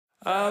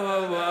You're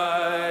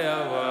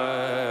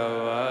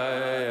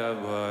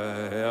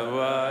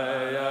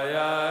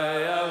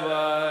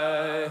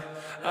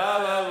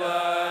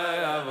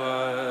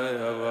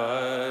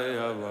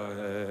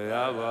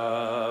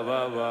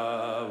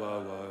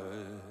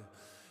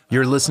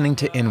listening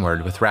to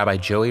Inward with Rabbi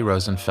Joey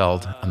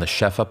Rosenfeld on the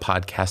Shefa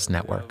Podcast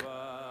Network.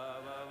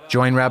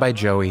 Join Rabbi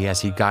Joey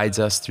as he guides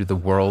us through the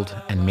world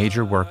and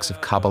major works of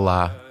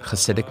Kabbalah,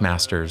 Hasidic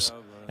masters,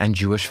 and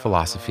Jewish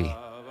philosophy,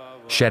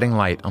 shedding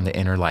light on the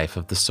inner life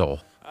of the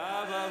soul.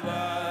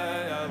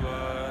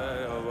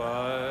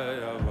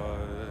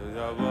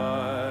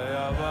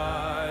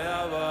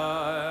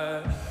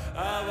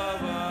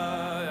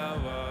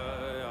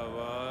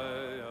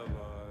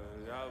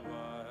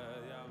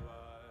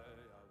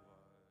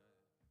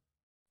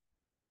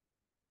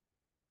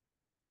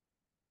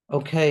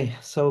 Okay,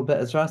 so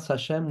Be'ezras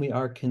Hashem, we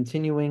are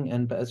continuing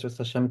and Be'ezras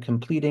Hashem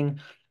completing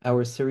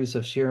our series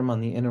of shirim on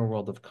the inner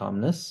world of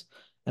calmness.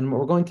 And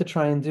what we're going to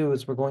try and do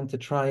is we're going to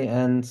try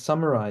and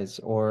summarize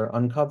or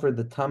uncover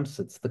the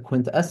tamsits, the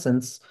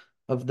quintessence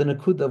of the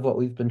nakuda of what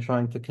we've been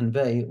trying to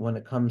convey when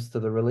it comes to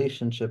the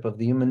relationship of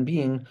the human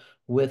being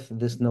with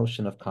this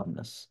notion of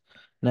calmness.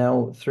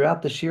 Now,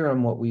 throughout the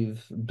shirim, what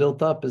we've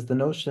built up is the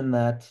notion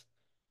that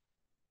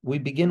we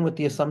begin with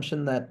the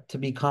assumption that to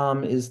be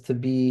calm is to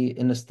be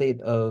in a state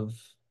of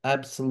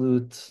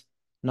absolute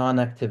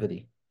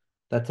non-activity.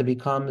 That to be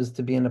calm is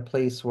to be in a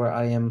place where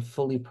I am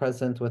fully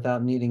present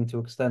without needing to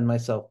extend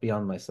myself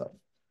beyond myself.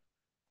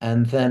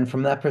 And then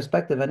from that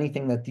perspective,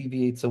 anything that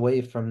deviates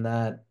away from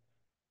that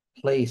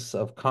place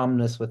of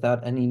calmness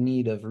without any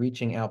need of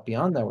reaching out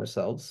beyond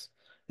ourselves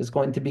is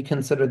going to be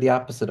considered the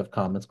opposite of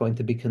calm. It's going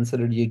to be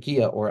considered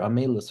yegia or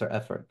amelus or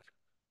effort.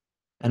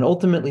 And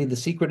ultimately, the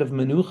secret of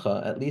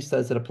menucha, at least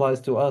as it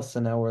applies to us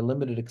in our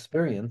limited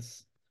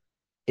experience,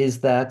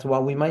 is that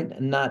while we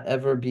might not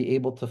ever be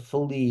able to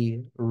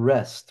fully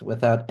rest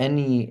without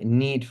any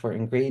need for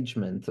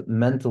engagement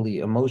mentally,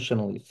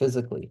 emotionally,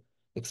 physically,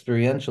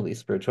 experientially,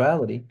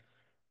 spirituality,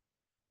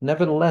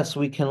 nevertheless,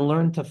 we can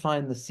learn to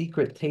find the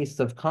secret taste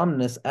of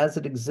calmness as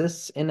it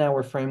exists in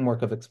our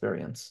framework of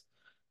experience.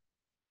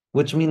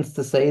 Which means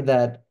to say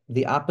that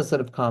the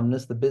opposite of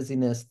calmness, the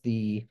busyness,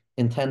 the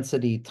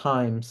intensity,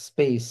 time,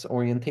 space,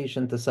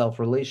 orientation to self,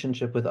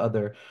 relationship with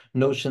other,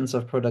 notions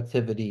of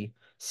productivity,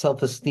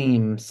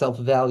 self-esteem,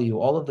 self-value,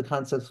 all of the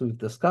concepts we've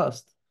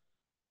discussed,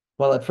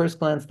 while at first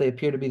glance they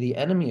appear to be the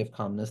enemy of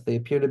calmness, they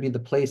appear to be the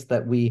place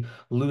that we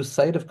lose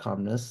sight of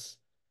calmness.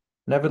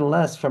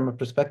 Nevertheless, from a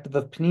perspective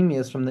of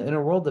Pneumius, from the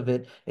inner world of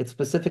it, it's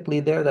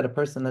specifically there that a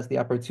person has the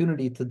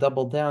opportunity to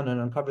double down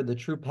and uncover the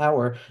true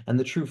power and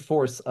the true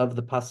force of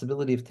the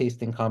possibility of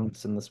tasting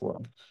calmness in this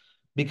world.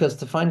 Because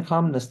to find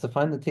calmness, to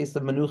find the taste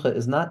of menucha,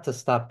 is not to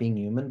stop being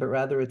human, but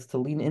rather it's to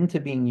lean into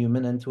being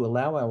human and to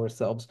allow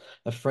ourselves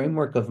a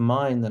framework of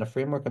mind and a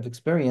framework of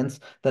experience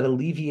that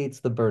alleviates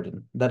the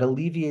burden,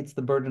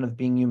 of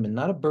being human.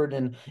 Not a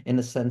burden in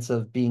a sense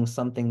of being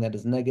something that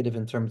is negative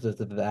in terms of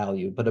the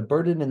value, but a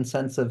burden in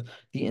sense of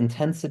the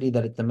intensity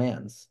that it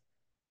demands.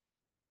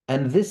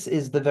 And this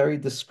is the very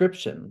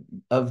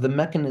description of the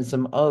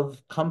mechanism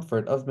of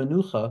comfort, of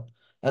menucha,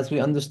 as we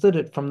understood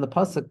it from the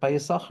pasuk by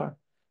Yisachar.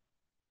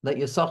 That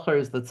Yisachar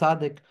is the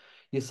tzaddik,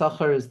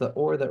 Yisachar is the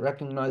or that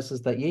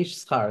recognizes that yesh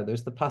schar,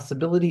 there's the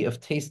possibility of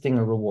tasting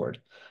a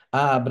reward.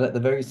 But at the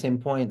very same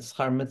point,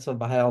 schar mitzvah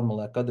b'hayal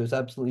maleka, there's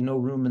absolutely no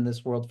room in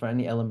this world for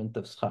any element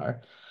of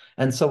schar.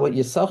 And so what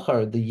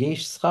Yisachar, the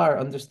yesh schar,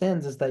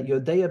 understands is that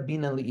yodeya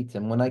bina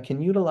li'itim, when I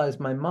can utilize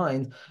my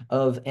mind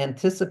of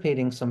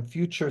anticipating some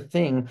future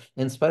thing,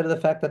 in spite of the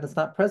fact that it's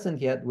not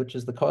present yet, which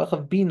is the koach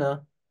of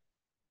bina,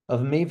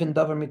 of Maven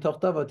Davar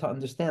Mitoch Davar, to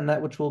understand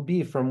that which will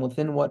be from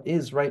within what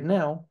is right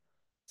now.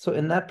 So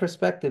in that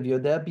perspective,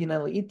 Yodea Bina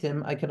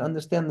Le'itim, I can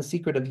understand the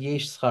secret of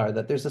Yesh Schar,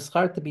 that there's a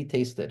schar to be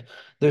tasted.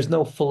 There's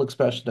no full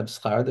expression of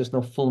schar, there's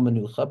no full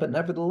menucha, but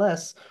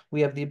nevertheless,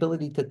 we have the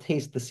ability to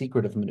taste the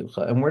secret of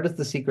menucha. And where does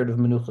the secret of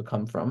menucha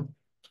come from?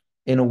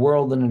 In a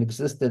world and an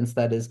existence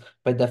that is,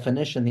 by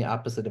definition, the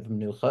opposite of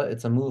menucha.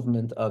 It's a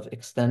movement of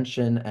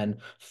extension and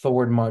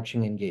forward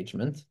marching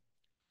engagement.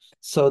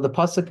 So the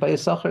pasuk by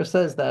Yisachar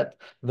says that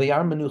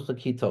v'yar menucha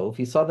kitov.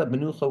 He saw that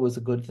menucha was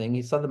a good thing.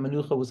 He saw that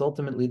menucha was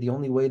ultimately the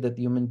only way that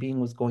the human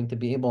being was going to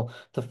be able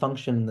to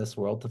function in this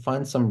world, to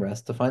find some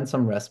rest, to find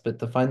some respite,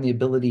 to find the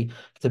ability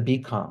to be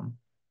calm.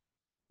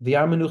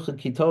 V'yar menucha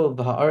kitov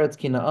v'haaretz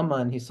ki na'ama,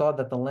 and he saw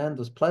that the land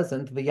was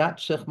pleasant. V'yat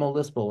shechmo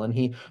lispol, and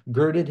he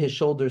girded his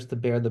shoulders to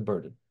bear the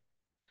burden.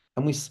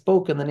 And we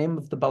spoke in the name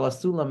of the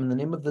Balasulam, in the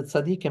name of the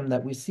Tzaddikim,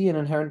 that we see an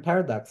inherent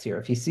paradox here.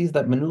 If he sees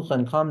that menucha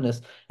and calmness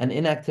and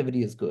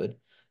inactivity is good,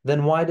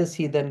 then why does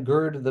he then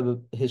gird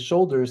his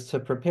shoulders to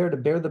prepare to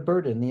bear the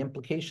burden? The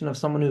implication of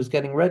someone who's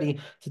getting ready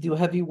to do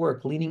heavy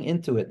work, leaning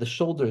into it, the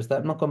shoulders,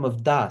 that makom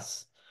of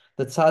das,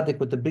 the tzaddik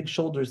with the big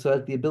shoulders who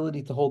has the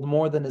ability to hold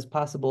more than is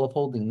possible of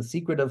holding, the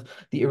secret of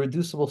the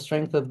irreducible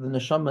strength of the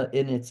neshama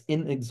in its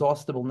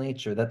inexhaustible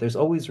nature, that there's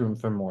always room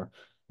for more.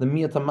 The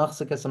miyata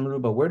machzekes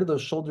amruba. Where do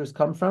those shoulders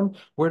come from?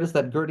 Where does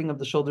that girding of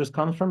the shoulders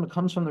come from? It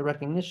comes from the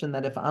recognition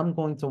that if I'm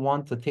going to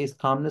want to taste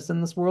calmness in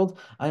this world,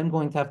 I am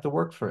going to have to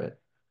work for it.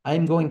 I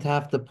am going to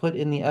have to put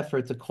in the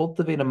effort to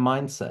cultivate a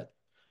mindset,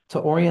 to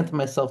orient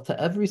myself to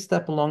every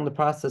step along the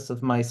process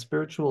of my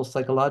spiritual,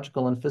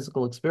 psychological, and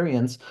physical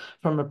experience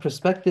from a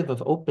perspective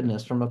of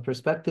openness, from a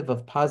perspective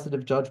of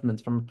positive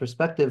judgment, from a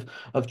perspective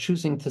of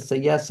choosing to say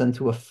yes and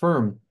to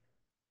affirm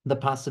the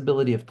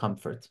possibility of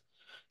comfort,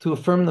 to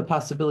affirm the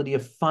possibility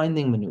of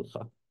finding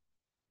menucha.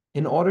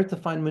 In order to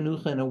find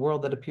menucha in a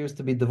world that appears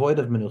to be devoid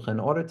of menucha, in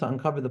order to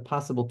uncover the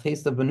possible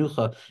taste of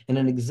menucha in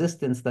an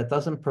existence that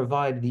doesn't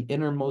provide the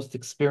innermost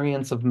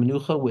experience of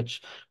menucha,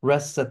 which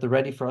rests at the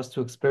ready for us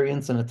to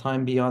experience in a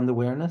time beyond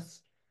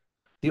awareness,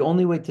 the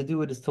only way to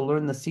do it is to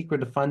learn the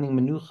secret of finding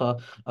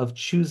menucha, of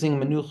choosing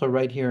menucha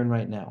right here and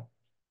right now.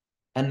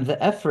 And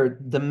the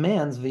effort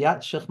demands v'yat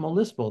shechmo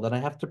lisbo, that I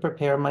have to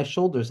prepare my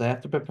shoulders, I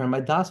have to prepare my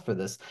das for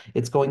this.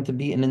 It's going to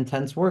be an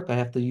intense work. I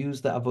have to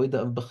use the avodah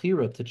of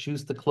bechira to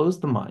choose to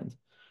close the mind,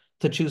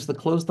 to choose to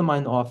close the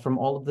mind off from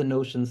all of the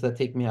notions that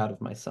take me out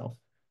of myself.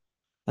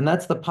 And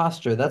that's the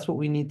posture. That's what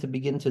we need to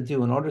begin to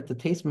do. In order to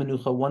taste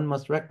menucha, one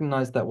must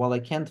recognize that while I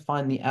can't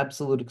find the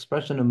absolute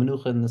expression of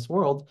menucha in this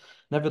world,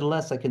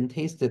 nevertheless, I can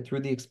taste it through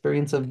the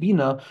experience of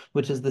bina,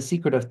 which is the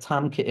secret of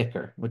tam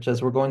ke'ikr, which,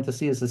 as we're going to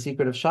see, is the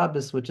secret of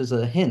Shabbos, which is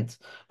a hint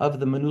of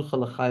the menucha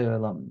l'chai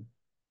olam.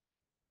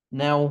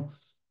 Now,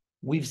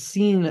 we've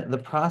seen the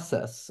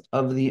process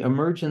of the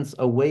emergence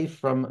away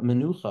from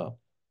menucha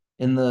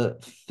in the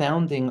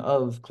founding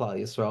of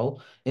Klal Yisrael,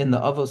 in the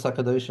Avos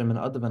HaKadoshim and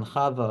Adam and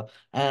Chava,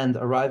 and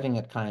arriving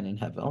at Cain and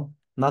Hevel.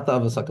 Not the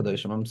Avos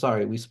HaKadoshim, I'm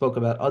sorry. We spoke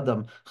about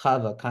Adam,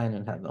 Chava, Cain,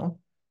 and Hevel,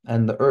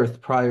 and the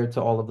earth prior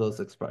to all of those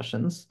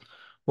expressions.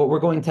 What we're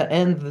going to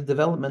end the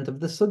development of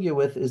this sugya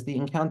with is the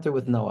encounter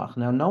with Noach.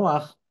 Now,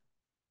 Noach,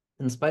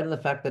 in spite of the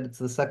fact that it's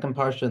the second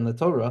parsha in the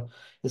Torah,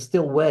 is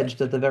still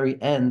wedged at the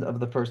very end of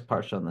the first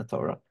parsha in the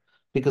Torah.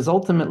 Because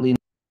ultimately,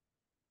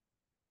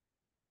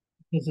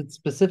 it's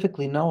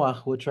specifically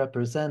Noach, which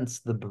represents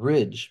the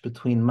bridge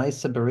between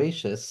Maisa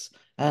Bereshis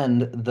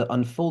and the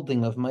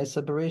unfolding of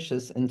Maisa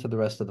Bereshis into the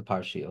rest of the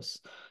Parshios.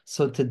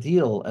 So to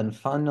deal and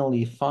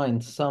finally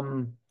find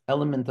some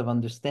element of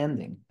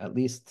understanding, at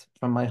least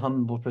from my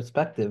humble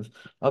perspective,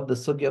 of the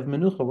Sugya of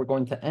Menucha,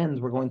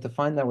 we're going to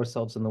find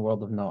ourselves in the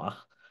world of Noach.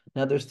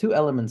 Now, there's two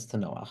elements to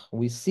Noach.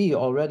 We see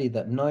already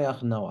that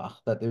Noach,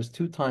 that there's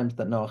two times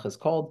that Noach is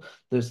called.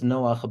 There's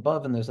Noach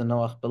above and there's a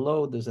Noach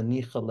below. There's a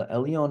Nicha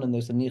le'elyon and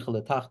there's a Nicha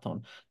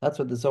le'tachton. That's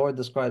what the Zohar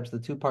describes, the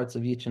two parts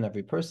of each and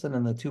every person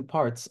and the two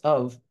parts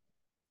of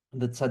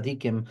the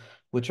tzaddikim,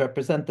 which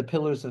represent the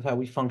pillars of how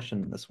we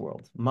function in this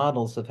world,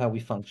 models of how we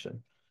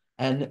function.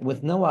 And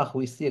with Noach,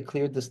 we see a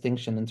clear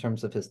distinction in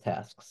terms of his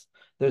tasks.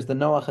 There's the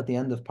Noach at the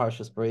end of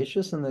Parshas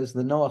Bereshis, and there's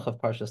the Noach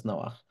of Parshas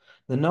Noach.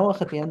 The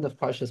Noach at the end of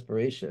Parshas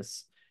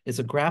Bereshis is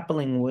a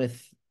grappling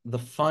with the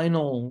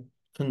final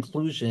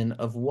conclusion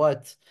of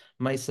what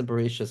Maisa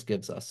Bereshis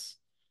gives us.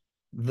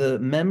 The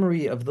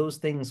memory of those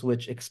things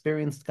which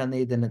experienced Gan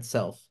Eden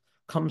itself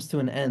comes to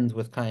an end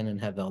with Cain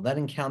and Hevel. That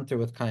encounter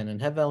with Cain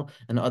and Hevel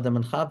and Adam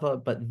and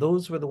Chava, but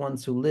those were the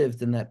ones who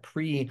lived in that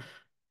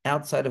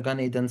outside of Gan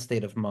Eden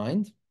state of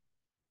mind.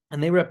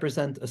 And they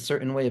represent a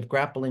certain way of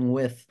grappling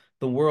with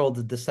the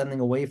world, descending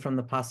away from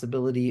the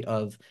possibility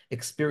of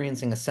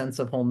experiencing a sense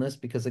of wholeness,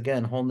 because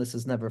again, wholeness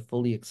is never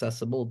fully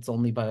accessible. It's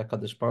only by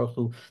HaKadosh Baruch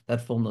Hu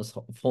that full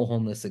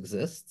wholeness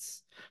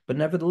exists. But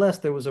nevertheless,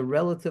 there was a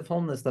relative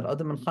wholeness that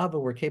Adam and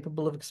Chava were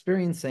capable of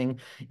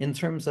experiencing in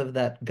terms of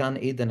that Gan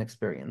Eden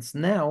experience.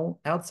 Now,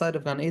 outside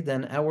of Gan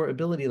Eden, our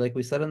ability, like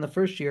we said in the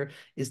first year,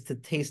 is to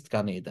taste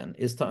Gan Eden,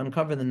 is to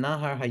uncover the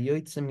Nahar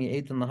Hayotzim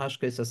Eden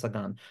Lahashkes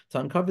Asagan, to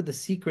uncover the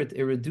secret,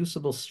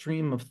 irreducible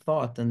stream of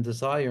thought and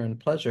desire and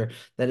pleasure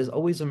that is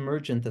always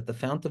emergent at the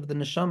fount of the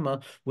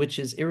neshama, which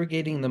is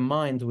irrigating the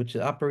mind, which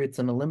operates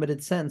in a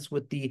limited sense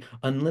with the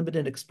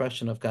unlimited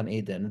expression of Gan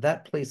Eden,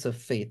 that place of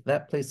faith,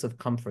 that place of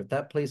comfort,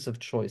 that place of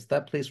choice,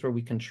 that place where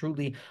we can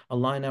truly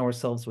align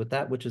ourselves with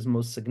that which is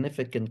most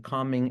significant,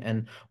 calming,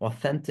 and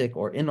authentic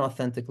or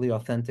inauthentically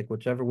authentic,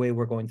 whichever way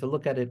we're going to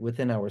look at it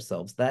within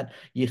ourselves, that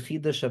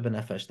Yechida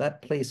Shebenefesh,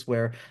 that place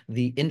where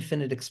the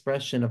infinite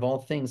expression of all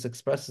things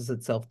expresses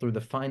itself through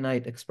the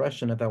finite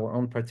expression of our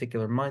own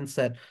particular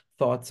mindset,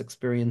 thoughts,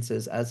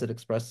 experiences, as it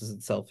expresses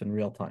itself in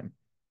real time.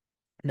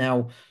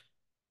 Now,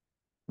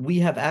 we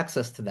have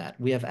access to that.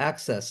 We have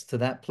access to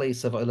that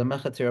place of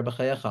Olamecha Tira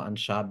B'chayecha on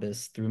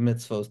Shabbos, through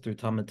mitzvos, through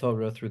Talmud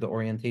Torah, through the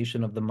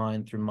orientation of the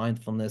mind, through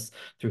mindfulness,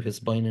 through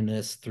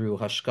hisbaininess, through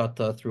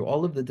hashkata, through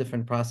all of the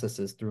different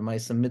processes, through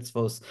Maisa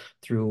mitzvos,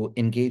 through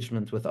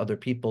engagement with other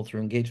people,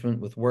 through engagement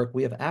with work.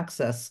 We have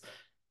access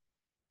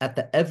at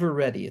the ever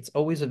ready. It's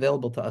always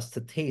available to us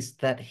to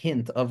taste that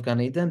hint of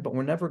Gan Eden, but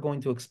we're never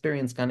going to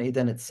experience Gan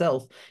Eden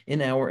itself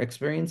in our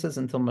experiences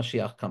until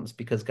Mashiach comes,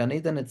 because Gan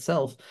Eden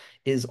itself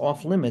is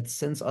off limits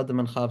since Adam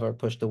and Chava are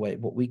pushed away.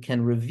 What we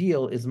can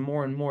reveal is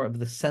more and more of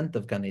the scent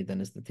of Gan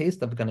Eden, is the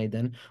taste of Gan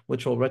Eden,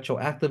 which will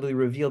retroactively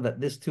reveal that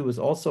this too is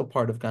also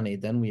part of Gan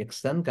Eden. We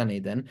extend Gan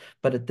Eden,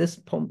 but at this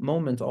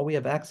moment, all we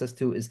have access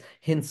to is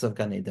hints of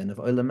Gan Eden, of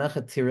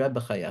Oilemecha Tireh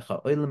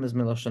B'chayecha. Oilem is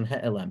Melashon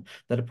He'elem,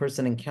 that a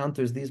person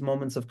encounters these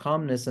moments of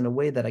calmness in a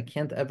way that I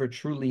can't ever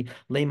truly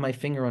lay my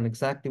finger on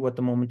exactly what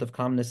the moment of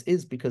calmness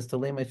is, because to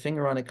lay my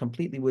finger on it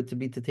completely would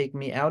be to take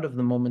me out of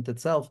the moment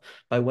itself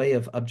by way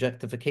of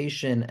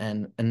objectification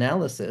and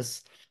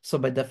analysis. So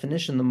by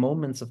definition, the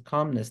moments of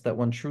calmness that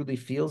one truly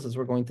feels, as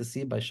we're going to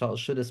see by Shal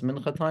Shudas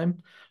Mincha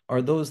time,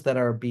 are those that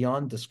are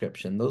beyond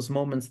description, those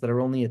moments that are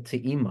only a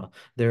te'ima.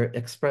 They're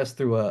expressed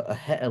through a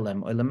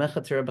he'elem.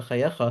 Oilemecha tireh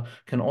b'chayecha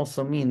can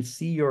also mean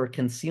see your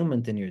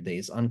concealment in your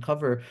days,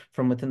 uncover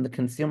from within the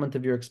concealment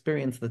of your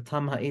experience the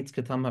tam ha'etz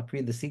ketam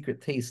ha'pri, the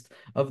secret taste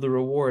of the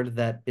reward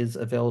that is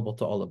available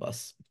to all of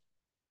us.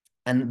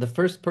 And the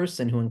first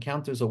person who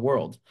encounters a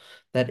world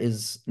that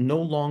is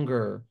no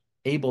longer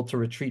able to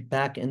retreat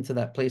back into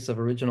that place of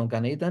original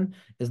Gan Eden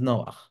is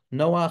Noach.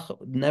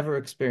 Noach never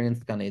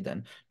experienced Gan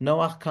Eden.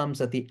 Noach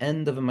comes at the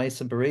end of a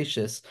Maaseh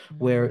Bereshis,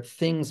 where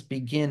things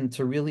begin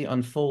to really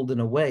unfold in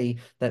a way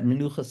that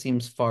Menucha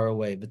seems far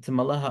away.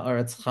 V'timalaha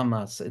aretz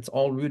chamas. It's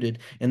all rooted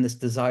in this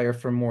desire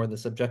for more,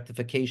 this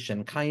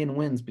objectification. Cain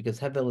wins because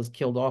Hevel is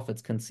killed off,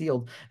 it's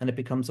concealed, and it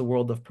becomes a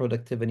world of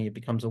productivity, it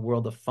becomes a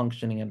world of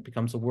functioning, and it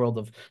becomes a world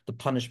of the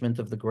punishment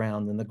of the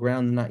ground, and the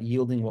ground not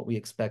yielding what we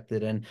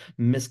expected, and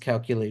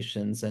miscalculations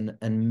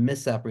and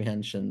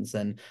misapprehensions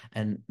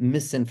and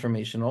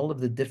misinformation, all of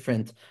the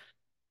different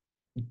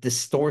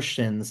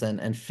distortions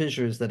and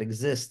fissures that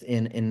exist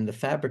in the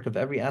fabric of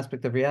every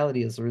aspect of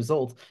reality as a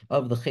result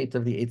of the chait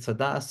of the Eitz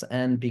Hadas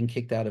and being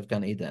kicked out of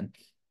Gan Eden.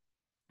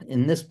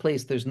 In this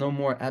place, there's no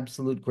more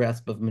absolute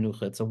grasp of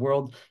menucha. It's a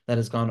world that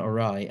has gone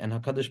awry. And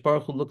HaKadosh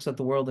Baruch Hu looks at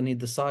the world and he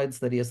decides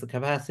that he has the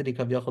capacity,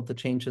 Kavyachol, to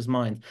change his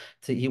mind.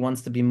 He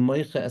wants to be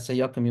moicha es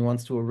hayakim. He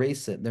wants to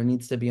erase it. There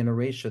needs to be an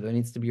erasure. There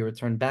needs to be a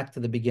return back to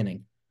the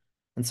beginning.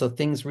 And so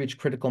things reach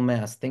critical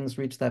mass. Things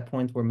reach that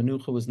point where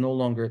menucha was no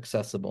longer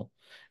accessible.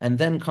 And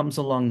then comes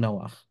along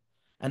Noach.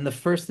 And the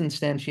first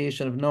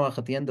instantiation of Noach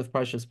at the end of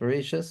Parshas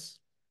Bereshis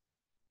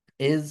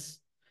is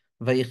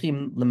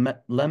Vayichim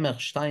Lemech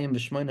Shtayim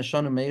V'Shmoina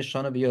Shana Me'esh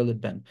Shana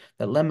V'Yoled Ben.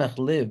 That Lemech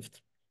lived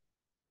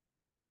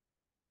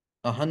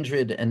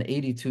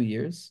 182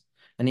 years,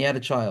 and he had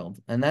a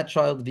child. And that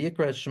child,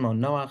 V'Yikra Shemo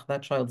Noach,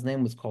 that child's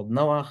name was called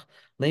Noach.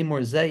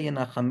 Leimor Zeh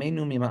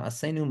Yenachamenu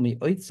Mima'asenu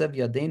Mi'oitzev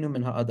Yadenu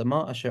Min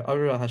Ha'adama Asher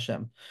Arura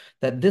Hashem.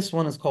 That this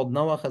one is called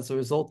Noach as a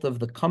result of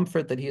the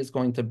comfort that he is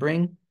going to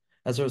bring,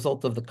 as a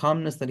result of the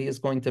calmness that he is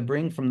going to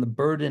bring from the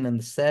burden and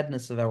the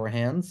sadness of our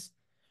hands,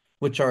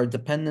 which are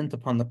dependent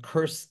upon the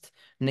cursed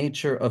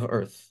nature of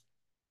earth.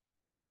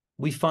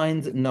 We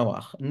find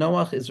Noach.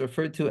 Noach is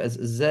referred to as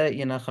Zeh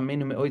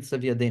Yenachamenu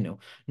Me'oitzev Yadenu.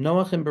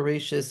 Noach in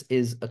Bereshis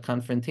is a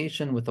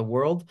confrontation with a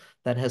world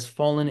that has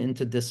fallen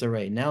into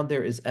disarray. Now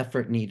there is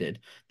effort needed.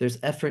 There's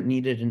effort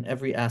needed in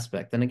every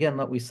aspect. And again,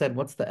 like we said,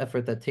 what's the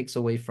effort that takes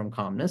away from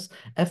calmness?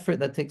 Effort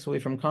that takes away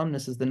from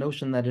calmness is the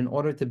notion that in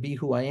order to be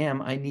who I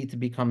am, I need to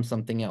become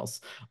something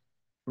else,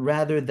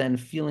 rather than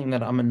feeling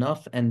that I'm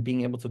enough and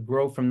being able to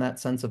grow from that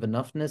sense of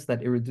enoughness,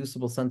 that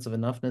irreducible sense of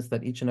enoughness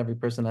that each and every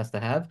person has to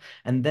have,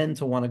 and then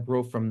to want to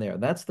grow from there.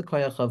 That's the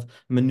koyach of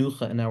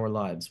menucha in our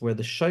lives, where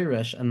the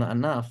shoresh and the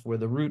anaf, where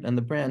the root and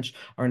the branch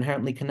are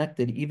inherently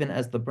connected, even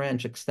as the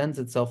branch extends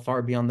itself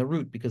far beyond the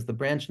root, because the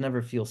branch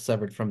never feels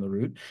severed from the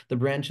root. The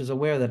branch is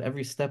aware that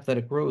every step that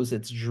it grows,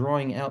 it's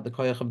drawing out the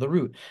koyach of the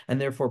root, and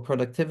therefore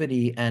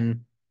productivity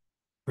and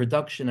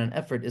production and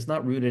effort is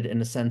not rooted in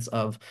a sense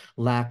of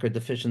lack or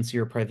deficiency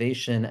or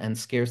privation and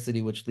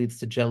scarcity, which leads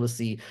to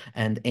jealousy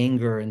and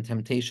anger and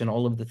temptation,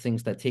 all of the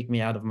things that take me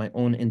out of my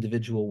own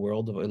individual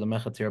world of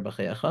Oilemecha Tireh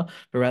B'chayecha,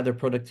 but rather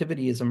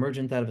productivity is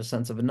emergent out of a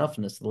sense of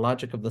enoughness, the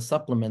logic of the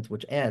supplement,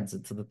 which adds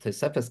to the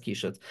Tosefes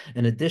Kishut,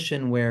 in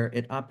addition, where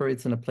it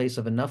operates in a place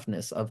of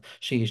enoughness, of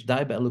Sheish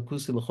Dai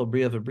Be'elukusi L'chol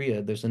Bria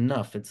V'Bria, there's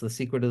enough. It's the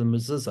secret of the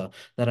mezuzah,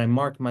 that I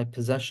mark my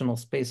possessional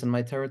space and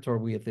my territory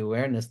with the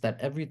awareness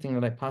that everything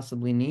that I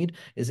possibly need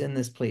is in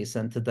this place,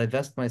 and to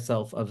divest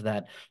myself of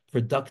that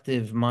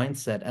productive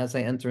mindset as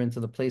I enter into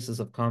the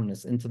places of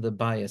calmness, into the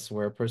bias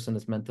where a person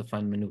is meant to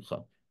find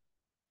menucha.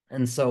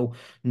 And so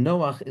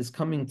Noach is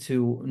coming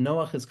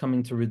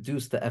to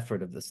reduce the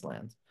effort of this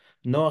land.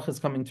 Noach is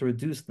coming to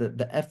reduce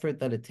the effort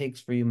that it takes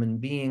for human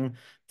being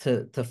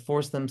to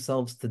force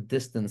themselves to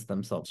distance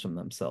themselves from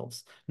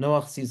themselves.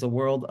 Noach sees a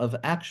world of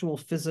actual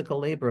physical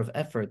labor, of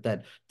effort,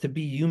 that to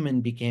be human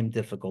became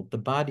difficult. The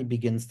body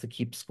begins to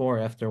keep score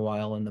after a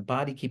while, and the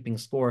body keeping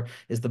score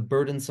is the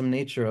burdensome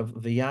nature of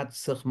v'yat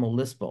sichmo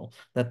lispol,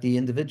 that the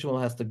individual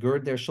has to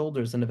gird their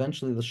shoulders, and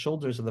eventually the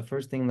shoulders are the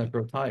first thing that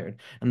grow tired,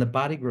 and the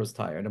body grows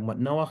tired. And what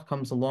Noach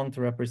comes along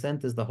to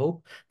represent is the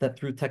hope that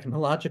through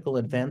technological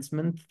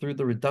advancement, through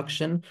the reduction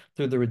reduction,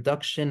 through the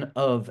reduction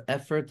of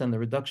effort and the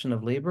reduction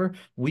of labor,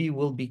 we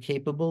will be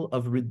capable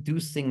of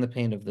reducing the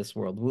pain of this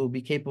world. We will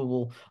be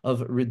capable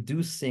of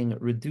reducing,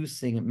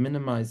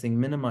 minimizing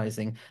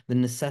the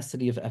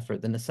necessity of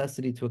effort, the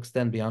necessity to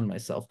extend beyond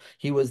myself.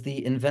 He was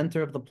the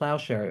inventor of the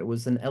plowshare. It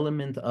was an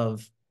element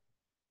of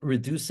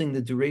reducing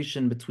the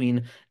duration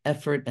between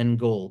effort and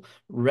goal,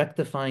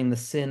 rectifying the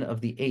sin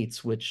of the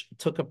eights, which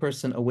took a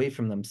person away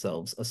from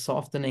themselves, a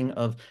softening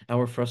of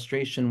our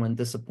frustration when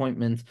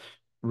disappointment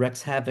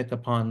wreaks havoc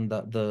upon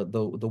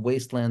the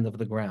wasteland of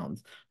the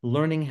ground,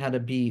 learning how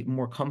to be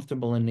more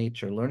comfortable in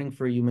nature, learning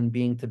for a human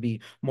being to be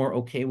more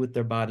okay with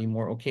their body,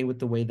 more okay with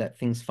the way that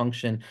things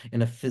function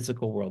in a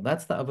physical world.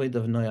 That's the avoid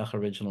of Noach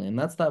originally, and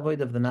that's the avoid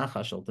of the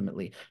Nachash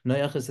ultimately.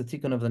 Noach is the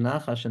tikkun of the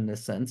Nachash in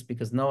this sense,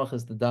 because Noach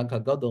is the Dag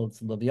HaGadol, it's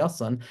the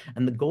Leviathan,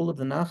 and the goal of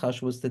the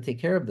Nachash was to take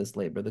care of this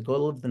labor. The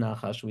goal of the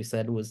Nachash, we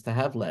said, was to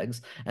have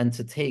legs and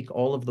to take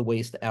all of the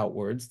waste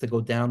outwards, to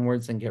go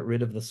downwards and get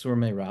rid of the Sur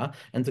Meirah,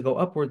 and to go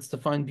upwards to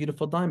find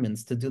beautiful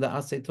diamonds, to do the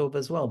Asay Tov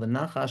as well. The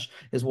Nachash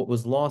is what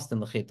was lost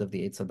in the Chet of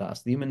the Eitz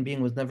Hadas. The human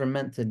being was never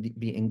meant to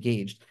be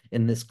engaged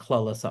in this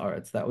Klala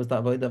Sa'aretz. That was the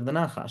avoid of the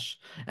Nachash.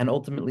 And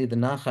ultimately the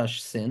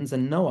Nachash sins,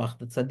 and Noach,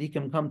 the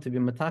Tzaddikim, come to be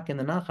Matak in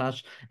the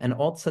Nachash, and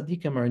all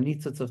Tzaddikim are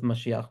Nitzitz of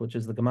Mashiach, which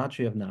is the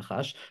Gematria of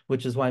Nachash,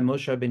 which is why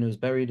Moshe Rabbeinu is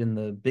buried in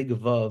the big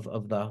Vav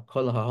of the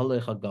Kol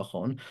HaHalech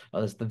HaGachon,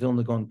 as the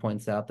Vilna Gaon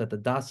points out, that the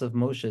Das of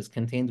Moshe is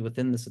contained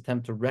within this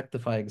attempt to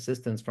rectify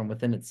existence from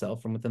within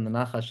itself, from within the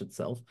Nachash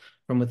itself,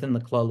 from within the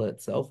klala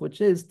itself,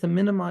 which is to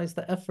minimize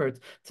the effort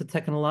to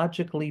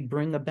technologically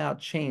bring about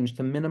change,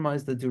 to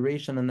minimize the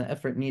duration and the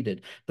effort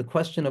needed. The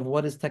question of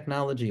what is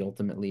technology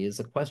ultimately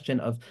is a question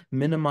of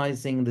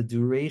minimizing the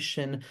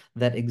duration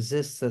that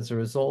exists as a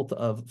result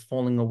of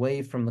falling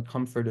away from the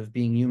comfort of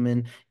being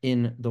human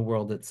in the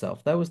world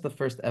itself. That was the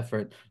first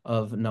effort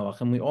of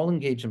Noach, and we all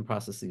engage in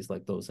processes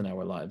like those in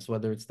our lives,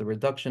 whether it's the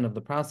reduction of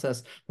the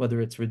process, whether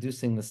it's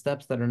reducing the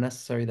steps that are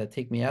necessary that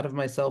take me out of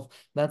myself.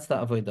 That's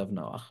the avoid of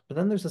Noach. But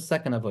then there's a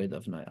second avoid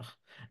of Noach.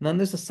 And then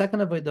there's a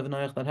second avoid of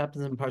Noach that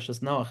happens in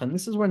Parshas Noach. And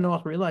this is where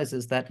Noach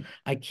realizes that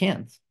I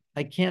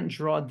can't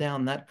draw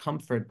down that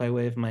comfort by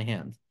way of my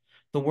hand.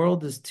 The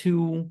world is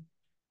too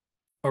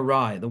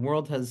awry. The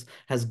world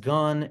has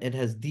gone, it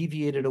has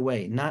deviated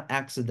away, not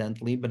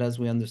accidentally, but as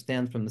we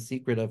understand from the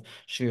secret of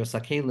Shir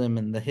Sakelim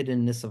and the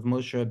hiddenness of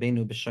Moshe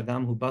Rabbeinu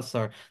b'Shagam Hu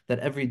Basar, that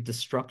every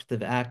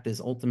destructive act is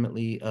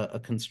ultimately a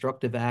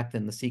constructive act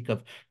in the seek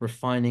of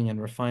refining and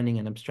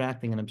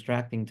abstracting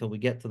until we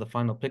get to the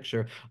final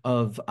picture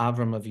of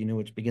Avram Avinu,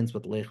 which begins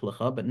with Lech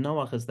Lecha. But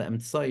Noach is the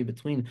emtsai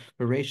between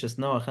Bereshis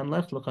Noach and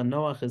Lech Lecha.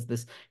 Noach is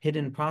this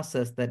hidden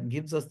process that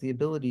gives us the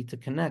ability to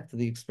connect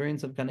the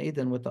experience of Gan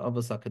Eden with the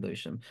Avos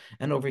HaKadoshim.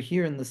 And over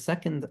here in the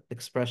second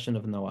expression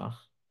of Noach,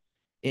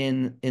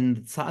 in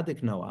the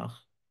Tzaddik Noach,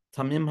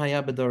 Tamim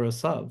Haya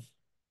B'Dorosav,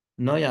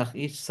 Noach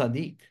ish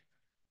Tzaddik,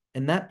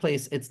 in that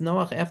place, it's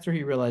Noach after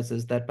he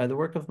realizes that by the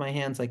work of my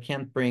hands, I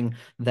can't bring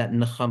that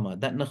nechama.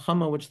 That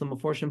nechama, which the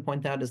Meforshim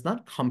point out, is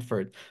not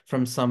comfort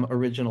from some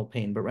original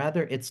pain, but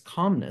rather it's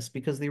calmness,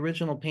 because the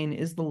original pain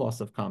is the loss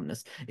of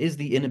calmness, is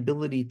the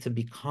inability to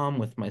be calm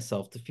with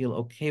myself, to feel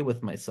okay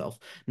with myself,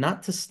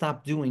 not to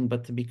stop doing,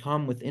 but to be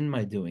calm within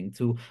my doing,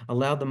 to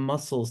allow the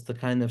muscles to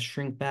kind of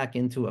shrink back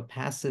into a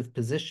passive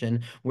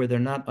position where they're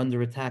not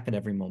under attack at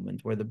every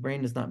moment, where the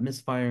brain is not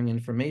misfiring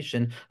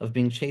information of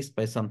being chased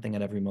by something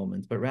at every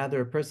moment, but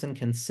rather a person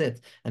can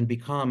sit and be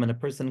calm, and a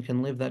person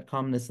can live that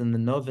calmness in the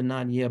no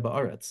v'nad yeh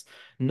ba'aretz.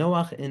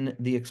 Noach, in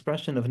the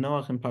expression of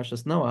Noach in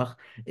Parshas Noach,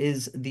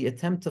 is the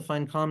attempt to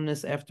find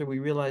calmness after we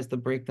realize the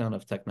breakdown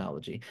of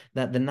technology,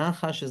 that the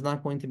Nachash is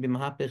not going to be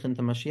mahapich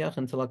into Mashiach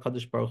until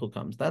HaKadosh Baruch Hu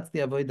comes. That's the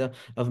avodah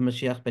of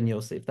Mashiach ben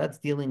Yosef. That's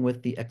dealing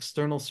with the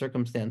external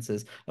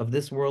circumstances of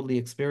this worldly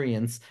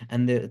experience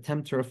and the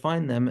attempt to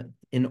refine them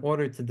in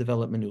order to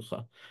develop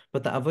menucha.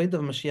 But the avodah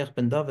of Mashiach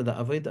ben David, the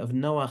avodah of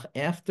Noach,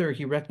 after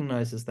he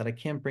recognizes that I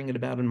can't bring it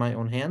about in my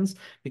own hands,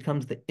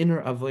 becomes the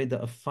inner avodah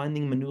of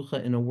finding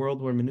menucha in a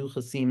world where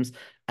menucha seems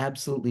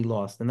absolutely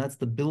lost. And that's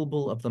the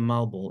bilbul of the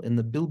malbul, in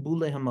the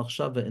bilbule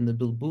hamachshava, in the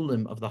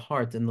bilbulim of the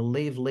heart, in the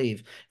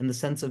lev, in the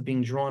sense of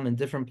being drawn in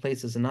different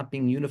places and not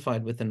being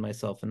unified within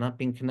myself and not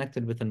being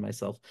connected within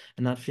myself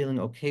and not feeling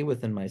okay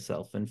within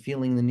myself and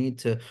feeling the need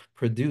to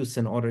produce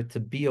in order to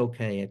be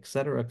okay,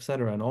 etc.,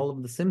 and all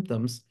of the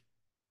symptoms.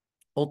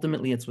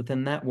 Ultimately, it's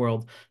within that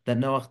world that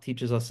Noach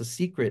teaches us a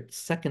secret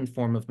second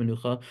form of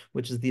menucha,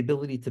 which is the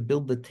ability to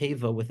build the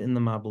teva within the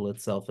mabul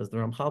itself. As the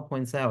Ramchal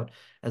points out,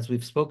 as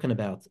we've spoken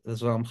about, as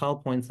the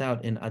Ramchal points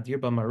out in Adir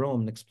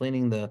Bamarom,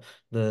 explaining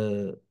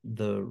the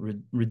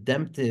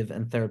redemptive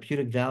and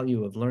therapeutic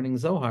value of learning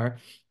Zohar,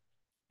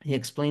 he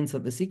explains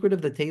that the secret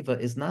of the teva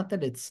is not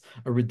that it's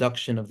a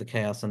reduction of the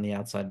chaos on the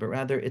outside, but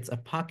rather it's a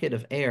pocket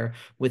of air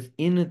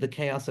within the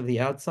chaos of the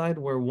outside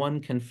where one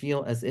can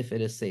feel as if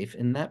it is safe.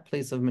 In that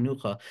place of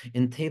menucha,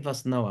 in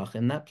tevas noach,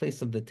 in that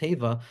place of the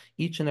teva,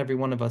 each and every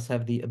one of us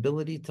have the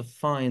ability to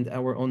find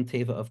our own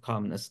teva of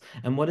calmness.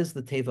 And what is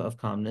the teva of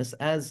calmness?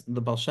 As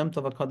the Baal Shem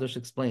Tov HaKadosh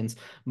explains,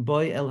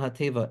 boy el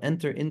hateva,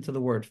 enter into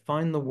the word,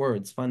 find the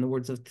words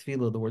of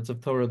tefillah, the words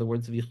of Torah, the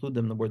words of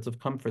yichudim, the words of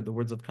comfort, the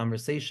words of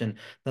conversation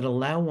that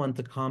allow one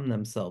to calm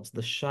themselves.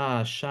 The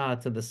shah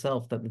to the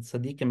self that the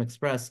tzaddikim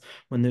express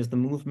when there's the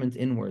movement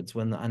inwards,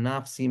 when the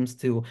anaf seems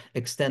to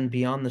extend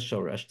beyond the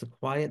shoresh, to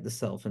quiet the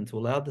self and to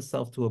allow the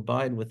self to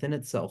abide within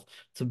itself,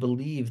 to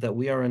believe that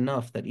we are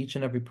enough, that each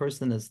and every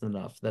person is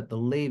enough, that the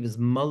lave is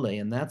malay,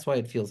 and that's why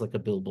it feels like a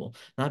bilbul.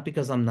 Not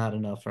because I'm not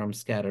enough or I'm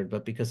scattered,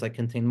 but because I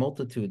contain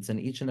multitudes, and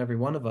each and every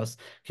one of us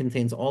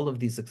contains all of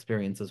these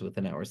experiences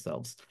within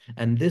ourselves.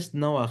 And this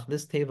Noach,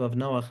 this teva of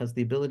Noach, has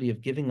the ability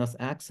of giving us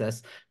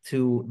access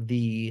to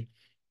the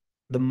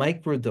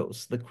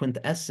microdose, the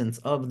quintessence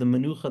of the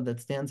menucha that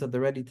stands at the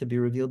ready to be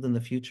revealed in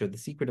the future, the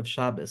secret of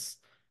Shabbos,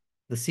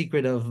 the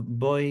secret of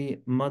boy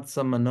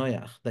matzah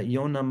manoyach, that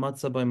Yonah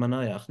matzah boy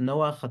manoyach,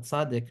 Noach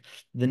hatzadik,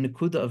 the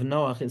nekuda of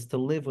Noach is to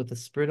live with a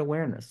spirit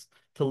awareness,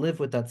 to live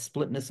with that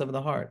splitness of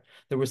the heart.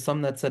 There were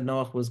some that said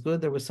Noach was good,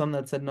 there were some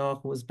that said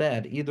Noach was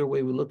bad. Either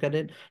way we look at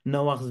it,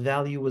 Noach's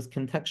value was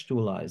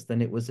contextualized,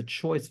 and it was a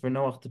choice for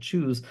Noach to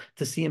choose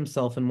to see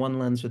himself in one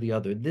lens or the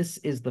other. This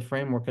is the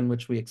framework in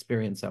which we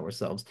experience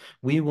ourselves.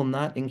 We will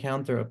not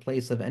encounter a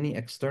place of any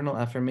external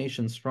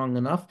affirmation strong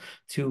enough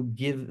to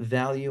give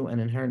value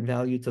and inherent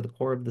value to the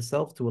core of the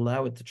self, to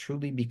allow it to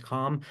truly be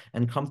calm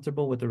and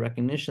comfortable with the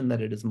recognition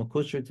that it is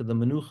makusher to the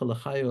menucha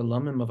l'chayu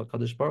alamim of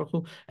HaKadosh Baruch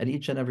Hu at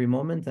each and every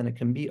moment, and it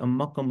can be a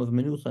makom of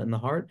menucha in the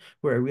heart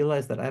where I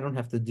realize that I don't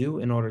have to do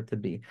in order to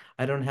be.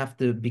 I don't have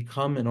to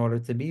become in order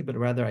to be, but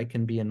rather I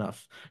can be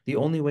enough. The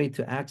only way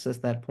to access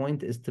that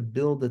point is to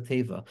build a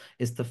teva,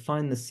 is to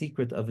find the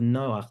secret of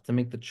Noach, to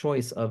make the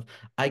choice of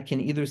I can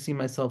either see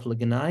myself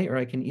leganai or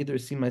I can either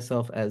see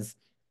myself as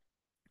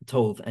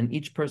Tov, and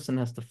each person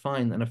has to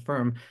find and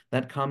affirm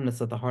that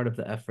calmness at the heart of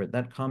the effort,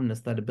 that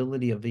calmness, that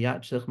ability of the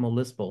Yat Shech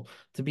Molispol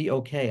to be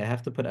okay. I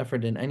have to put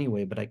effort in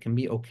anyway, but I can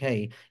be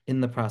okay in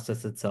the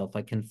process itself.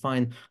 I can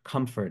find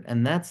comfort,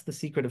 and that's the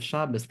secret of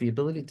Shabbos. The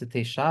ability to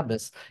take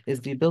Shabbos is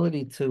the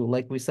ability to,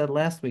 like we said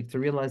last week, to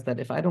realize that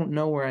if I don't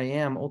know where I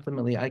am,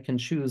 ultimately I can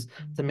choose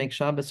to make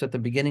Shabbos at the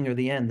beginning or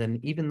the end.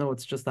 And even though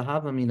it's just a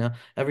Havamina,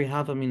 every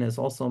Havamina is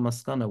also a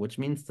Maskana, which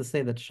means to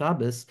say that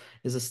Shabbos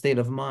is a state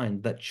of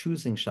mind, that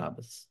choosing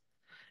Shabbos.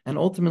 And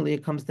ultimately,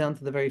 it comes down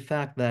to the very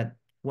fact that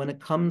when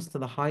it comes to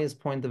the highest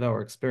point of our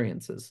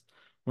experiences,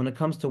 when it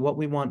comes to what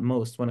we want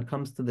most, when it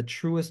comes to the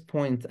truest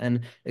point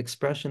and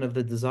expression of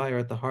the desire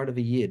at the heart of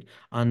a Yid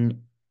on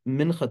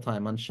Mincha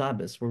time, on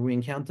Shabbos, where we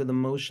encounter the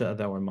Moshe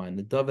of our mind,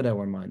 the David of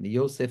our mind, the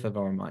Yosef of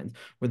our mind,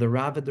 where the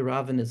Ravad the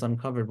Ravin is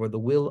uncovered, where the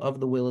will of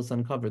the will is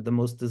uncovered, the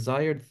most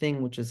desired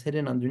thing which is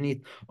hidden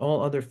underneath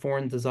all other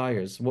foreign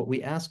desires. What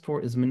we ask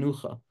for is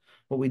Menucha.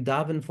 What we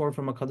daven for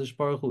from HaKadosh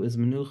Baruch Hu is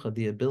menucha,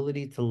 the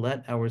ability to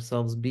let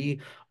ourselves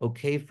be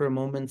okay for a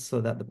moment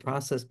so that the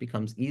process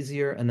becomes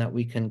easier and that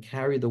we can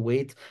carry the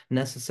weight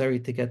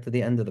necessary to get to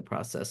the end of the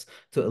process,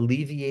 to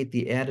alleviate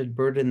the added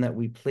burden that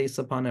we place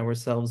upon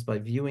ourselves by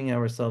viewing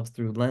ourselves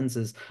through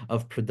lenses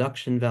of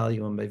production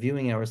value and by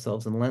viewing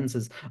ourselves in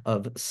lenses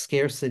of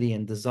scarcity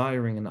and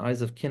desiring and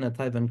eyes of kina,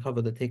 taiva, and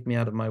kavod that take me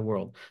out of my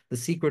world. The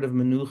secret of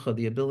menucha,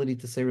 the ability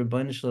to say,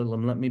 Rebbeinu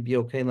Shalom, let me be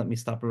okay, let me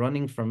stop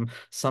running from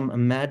some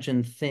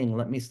imagined thing.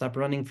 Let me stop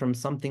running from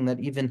something that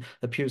even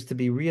appears to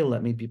be real.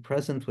 Let me be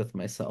present with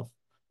myself.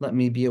 Let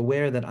me be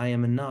aware that I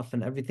am enough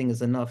and everything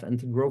is enough, and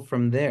to grow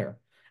from there.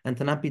 And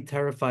to not be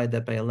terrified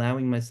that by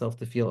allowing myself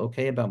to feel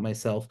okay about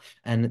myself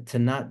and to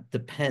not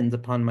depend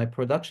upon my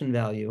production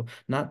value,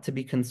 not to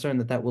be concerned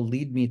that that will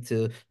lead me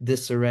to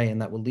disarray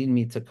and that will lead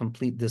me to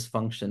complete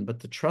dysfunction, but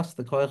to trust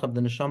the koyach of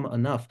the neshama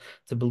enough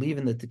to believe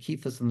in the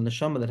tekifas of the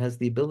neshama that has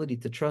the ability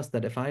to trust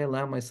that if I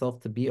allow myself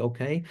to be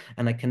okay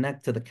and I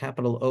connect to the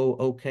capital O,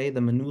 okay,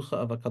 the menucha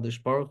of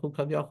HaKadosh Baruch Hu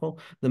kavyachol,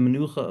 the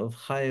menucha of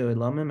Chayo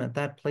Elamim, at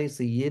that place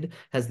a Yid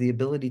has the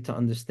ability to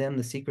understand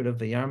the secret of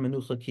Vayar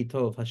Menucha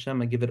Kitov,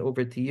 Hashem, I give it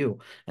over to you.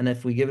 And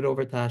if we give it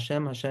over to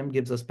Hashem, Hashem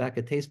gives us back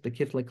a taste,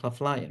 bekifle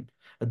klaflayim,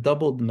 a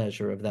doubled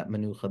measure of that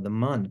menucha, the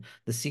man,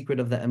 the secret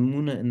of the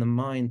emuna in the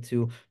mind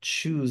to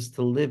choose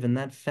to live in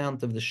that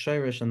fount of the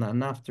shirish and the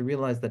anaf, to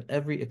realize that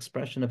every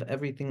expression of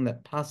everything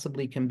that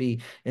possibly can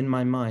be in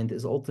my mind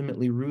is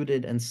ultimately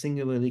rooted and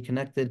singularly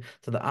connected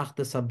to the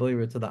achdas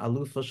haboira, to the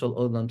alufa shel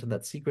olam, to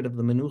that secret of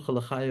the menucha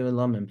l'chayu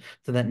elamim,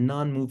 to that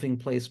non-moving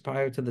place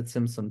prior to the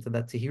tzimtzum, to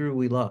that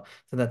tehiru ilah,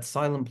 to that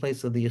silent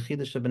place of the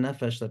yechidah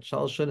shebenefesh, that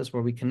shal shudas,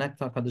 where we connect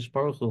to HaKadosh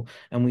Baruch Hu,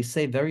 and we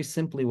say very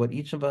simply what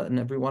each of us and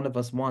every one of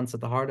us wants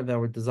at the heart of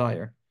our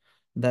desire,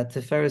 that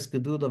Tiferes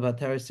Gedula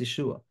V'Ateres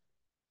Yeshua,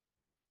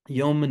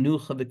 Yom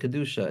Menucha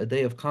V'Kedusha, a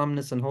day of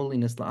calmness and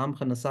holiness, La'amcha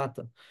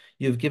Nasata.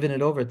 You've given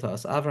it over to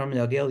us. Avram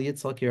Yagel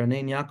Yitzchak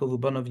Yeranein Yaakov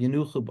Ubanav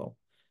Yenuchu Bo.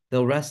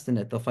 They'll rest in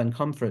it. They'll find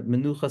comfort.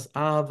 Menuchas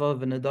ahava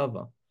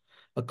v'nedava,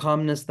 a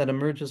calmness that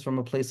emerges from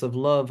a place of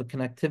love, a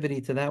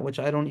connectivity to that which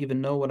I don't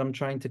even know what I'm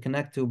trying to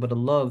connect to, but a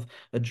love,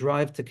 a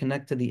drive to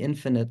connect to the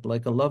infinite,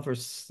 like a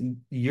lover's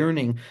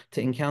yearning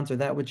to encounter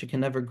that which you can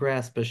never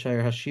grasp. As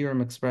Shir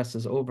Hashirim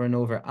expresses over and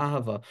over,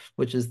 ahava,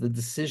 which is the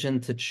decision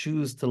to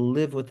choose to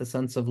live with a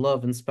sense of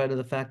love, in spite of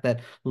the fact that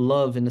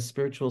love, in a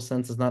spiritual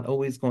sense, is not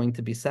always going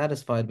to be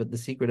satisfied. But the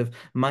secret of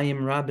mayim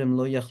rabim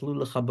lo yachlu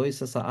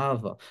lechaboisas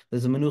ahava.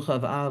 There's a menucha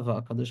of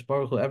ahava. Kadosh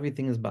Baruch Hu,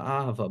 everything is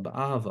ba'ahava,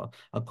 ba'ahava.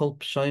 Akol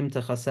p'shoim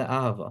techaseh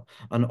ahava.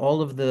 On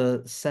all of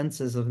the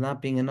senses of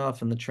not being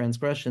enough and the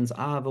transgressions,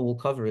 ahava will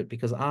cover it,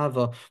 because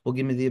ahava will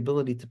give me the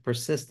ability to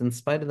persist in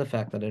spite of the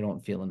fact that I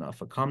don't feel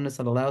enough. A calmness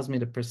that allows me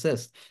to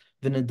persist.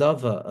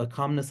 Vinadava, a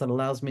calmness that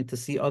allows me to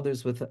see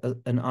others with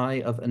an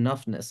eye of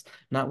enoughness,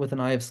 not with an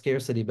eye of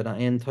scarcity, but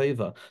ayin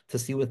toiva, to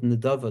see with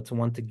nadava, to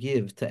want to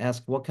give, to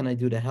ask, what can I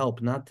do to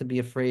help? Not to be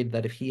afraid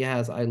that if he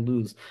has, I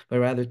lose, but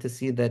rather to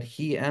see that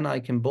he and I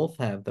can both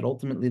have, that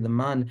ultimately the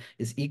man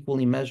is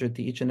equally measured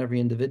to each and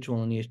every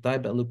individual. And there's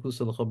enough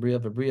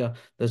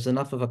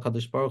of a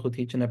Kadosh Baruch Hu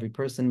to each and every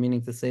person,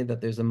 meaning to say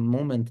that there's a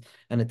moment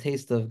and a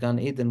taste of Gan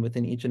Eden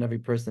within each and every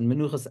person.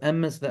 Menuchas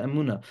emes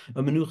ve'emuna,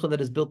 a menucha that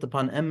is built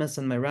upon emes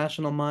and my rational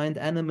mind,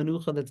 and a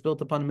menucha that's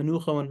built upon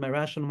menucha when my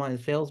rational mind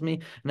fails me,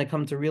 and I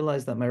come to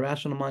realize that my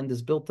rational mind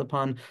is built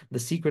upon the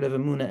secret of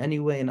emuna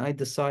anyway, and I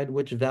decide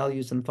which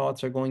values and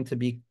thoughts are going to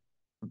be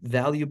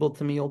valuable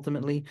to me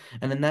ultimately.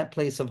 And in that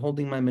place of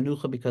holding my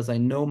menucha, because I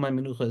know my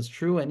menucha is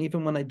true, and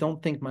even when I don't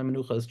think my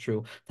menucha is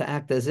true, to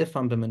act as if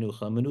I'm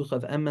b'menucha, a menucha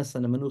of emes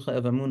and a menucha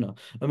of amuna,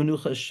 a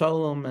menucha of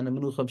shalom and a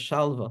menucha of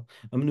shalva,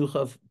 a menucha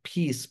of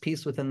peace,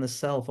 peace within the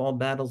self. All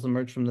battles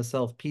emerge from the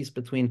self, peace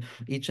between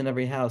each and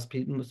every house,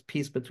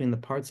 peace between the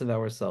parts of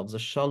ourselves, a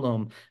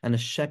shalom and a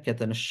sheket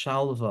and a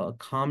shalva, a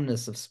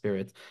calmness of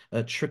spirit,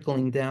 a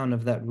trickling down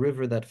of that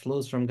river that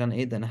flows from Gan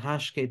Eden,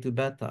 hashke tu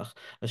betach,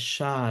 a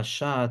shah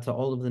to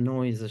all of the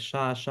noise, a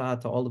shah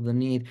to all of the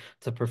need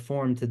to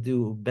perform, to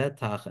do,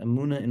 betach,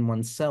 emuna in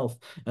oneself,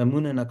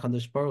 emuna in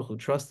HaKadosh Baruch Hu,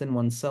 trust in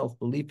oneself,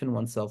 belief in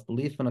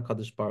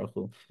HaKadosh Baruch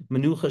Hu,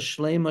 menucha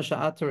shleima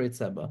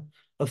sha'ataretzeba,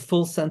 a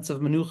full sense of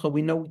menucha.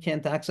 We know we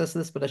can't access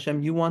this, but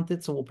Hashem, you want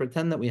it, so we'll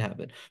pretend that we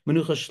have it.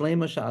 Menucha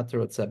shleima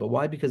sha'ataretzeba.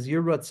 Why? Because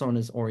your ratzon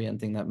is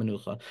orienting that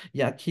menucha.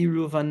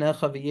 Yakiru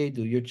vanecha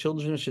v'yedu. Your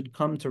children should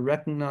come to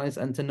recognize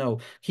and to know.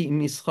 Ki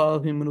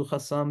mischa hu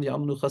menuchasam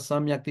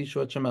ya'menuchasam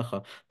yakdishu et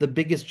shemecha. The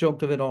biggest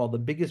joke of it all, the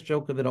biggest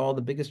joke of it all,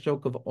 the biggest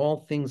joke of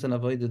all things in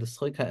Avodah, the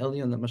Schik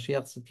HaElyon that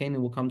Mashiach Tzidkenu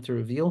will come to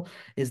reveal,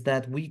 is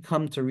that we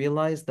come to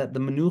realize that the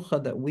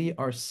menucha that we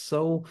are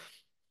so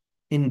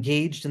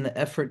engaged in the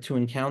effort to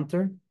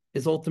encounter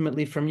is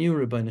ultimately from you,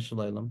 Rabbeinu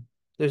Shalom.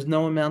 There's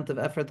no amount of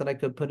effort that I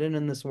could put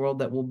in this world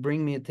that will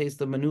bring me a taste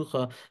of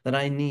menucha that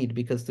I need,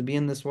 because to be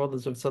in this world,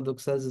 as Rav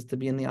Tzadok says, is to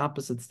be in the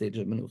opposite stage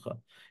of menucha,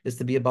 is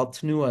to be about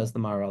tnua, as the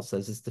Maharal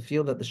says, is to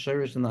feel that the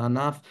shirish and the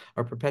anaf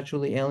are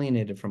perpetually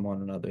alienated from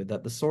one another,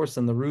 that the source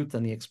and the root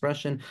and the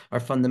expression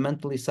are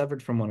fundamentally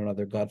severed from one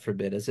another, God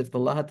forbid, as if the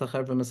lahat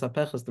hachavra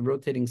mesapechas, the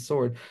rotating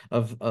sword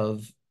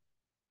of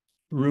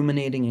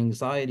ruminating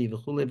anxiety,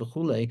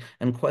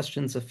 and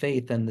questions of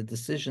faith, and the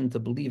decision to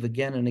believe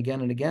again and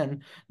again and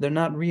again, they're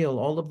not real.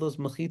 All of those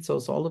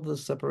mechitzos, all of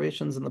those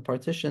separations and the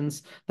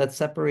partitions that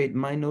separate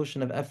my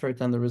notion of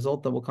effort and the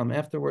result that will come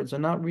afterwards are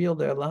not real.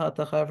 They're lahat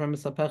hachavra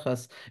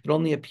misapechas. It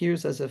only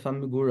appears as if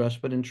I'm megurash,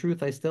 but in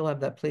truth, I still have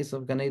that place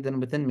of Gan Eden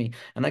within me.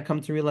 And I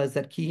come to realize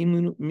that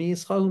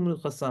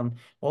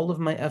all of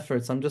my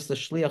efforts, I'm just a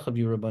shliach of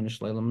you, Rabban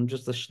Shalom. I'm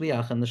just a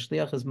shliach, and the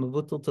shliach is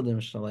mevutel to the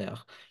shliach.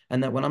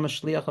 And that when I'm a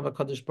shliach of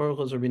HaKadosh Baruch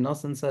Hu, as Rabbi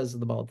Nosson says,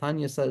 the Baal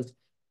Tanya says,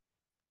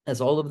 as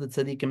all of the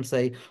tzaddikim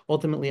say,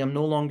 ultimately I'm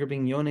no longer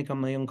being yonik on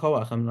my own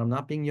koach. I'm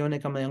not being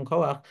yonik on my own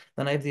koach.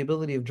 Then I have the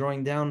ability of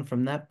drawing down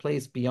from that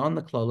place beyond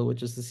the klala,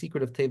 which is the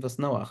secret of Tevas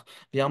Noach.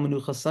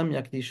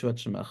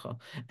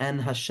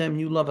 And Hashem,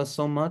 you love us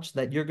so much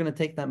that you're going to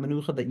take that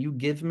menucha that you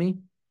give me,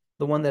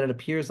 the one that it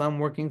appears I'm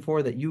working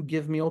for, that you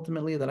give me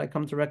ultimately, that I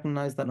come to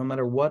recognize that no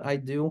matter what I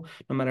do,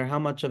 no matter how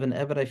much of an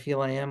eved I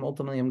feel I am,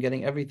 ultimately I'm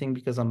getting everything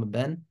because I'm a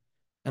ben.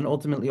 And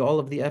ultimately, all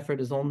of the effort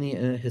is only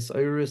his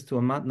oiris to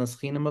a matnas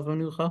chinam of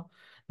menucha.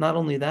 Not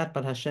only that,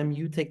 but Hashem,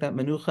 you take that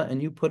menucha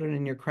and you put it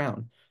in your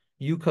crown.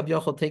 You,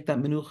 Kavyachol, take that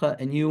menucha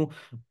and you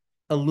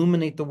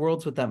illuminate the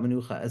worlds with that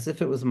menucha as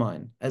if it was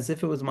mine,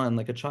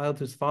 like a child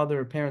whose father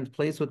or parent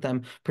plays with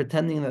them,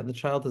 pretending that the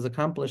child has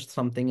accomplished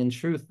something. In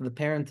truth, the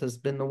parent has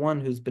been the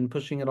one who's been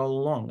pushing it all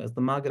along, as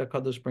the Maggid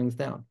HaKadosh brings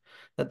down.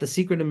 That the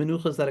secret of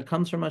menucha is that it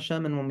comes from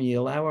Hashem, and when we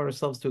allow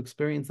ourselves to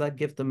experience that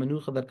gift of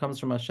menucha that comes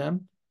from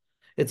Hashem,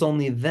 it's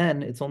only then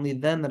that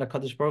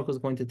HaKadosh Baruch Hu is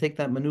going to take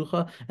that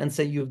menucha and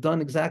say, you've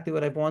done exactly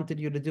what I've wanted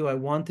you to do. I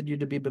wanted you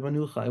to be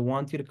b'menucha. I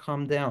want you to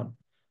calm down.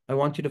 I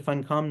want you to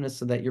find calmness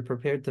so that you're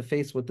prepared to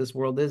face what this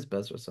world is,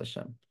 Bezras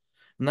Hashem.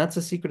 And that's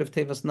a secret of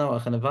Tevas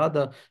Noach. And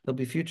Avada, there'll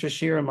be future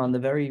shirim on the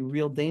very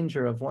real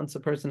danger of once a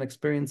person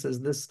experiences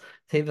this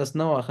Tevas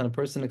Noach and a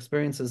person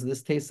experiences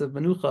this taste of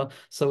Menucha,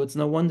 so it's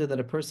no wonder that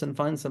a person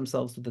finds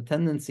themselves with a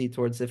tendency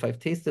towards, if I've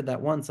tasted that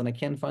once and I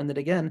can't find it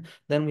again,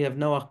 then we have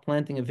Noach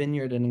planting a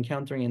vineyard and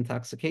encountering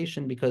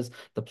intoxication, because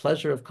the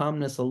pleasure of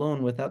calmness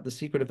alone without the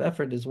secret of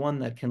effort is one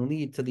that can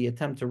lead to the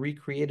attempt to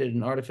recreate it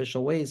in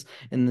artificial ways,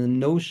 in the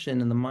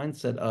notion and the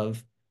mindset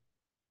of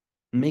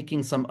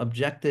making some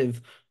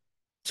objective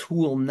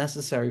tool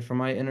necessary for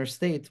my inner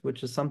state,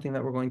 which is something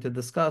that we're going to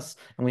discuss,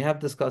 and we have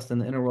discussed in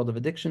the Inner World of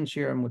Addiction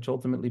shirim, which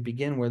ultimately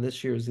begin where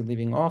this year is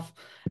leaving off,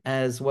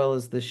 as well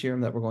as the shirim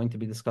that we're going to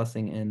be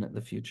discussing in the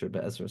future,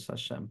 Be'ezras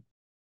Hashem.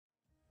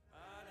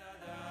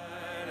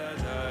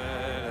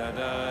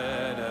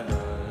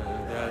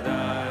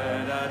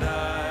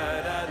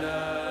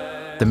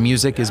 The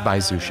music is by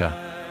Zusha.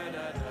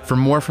 For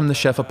more from the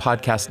Shefa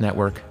Podcast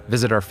Network,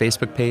 visit our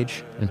Facebook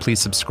page, and please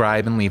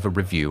subscribe and leave a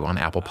review on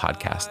Apple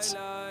Podcasts.